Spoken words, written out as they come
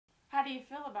How do you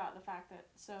feel about the fact that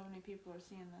so many people are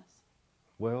seeing this?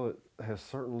 Well, it has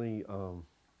certainly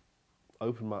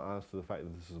opened my eyes to the fact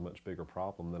that this is a much bigger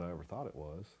problem than I ever thought it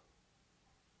was.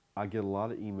 I get a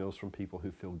lot of emails from people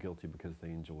who feel guilty because they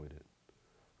enjoyed it.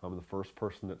 I'm the first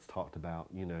person that's talked about,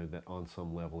 that on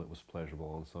some level it was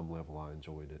pleasurable, on some level I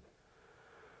enjoyed it.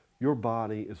 Your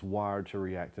body is wired to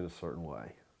react in a certain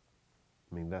way.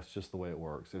 I mean, that's just the way it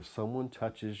works. If someone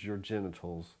touches your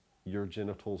genitals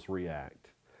react.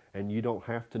 And you don't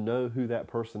have to know who that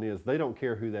person is. They don't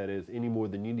care who that is any more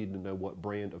than you need to know what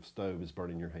brand of stove is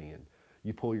burning your hand.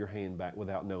 You pull your hand back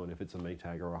without knowing if it's a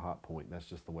Maytag or a hot point. That's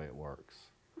just the way it works.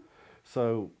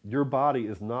 So your body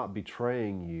is not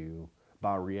betraying you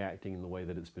by reacting in the way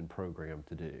that it's been programmed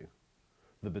to do.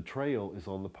 The betrayal is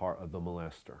on the part of the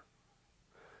molester.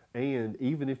 And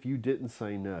even if you didn't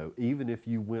say no, even if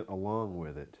you went along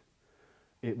with it,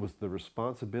 it was the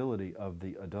responsibility of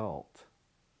the adult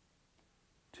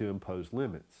to impose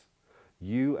limits.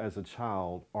 You as a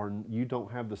child you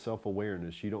don't have the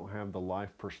self-awareness, you don't have the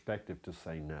life perspective to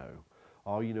say no.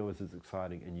 All you know is it's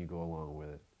exciting and you go along with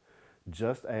it.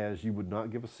 Just as you would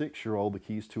not give a 6-year-old the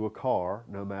keys to a car,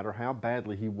 no matter how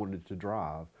badly he wanted to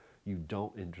drive, you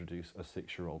don't introduce a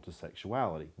 6-year-old to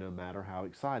sexuality. No matter how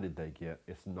excited they get,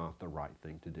 it's not the right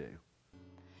thing to do.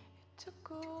 It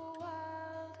took a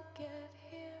while to get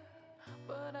here,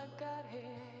 but I got here.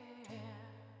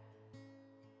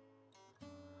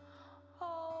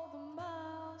 All the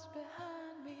miles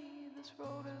behind me, this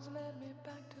road has led me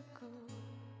back to good.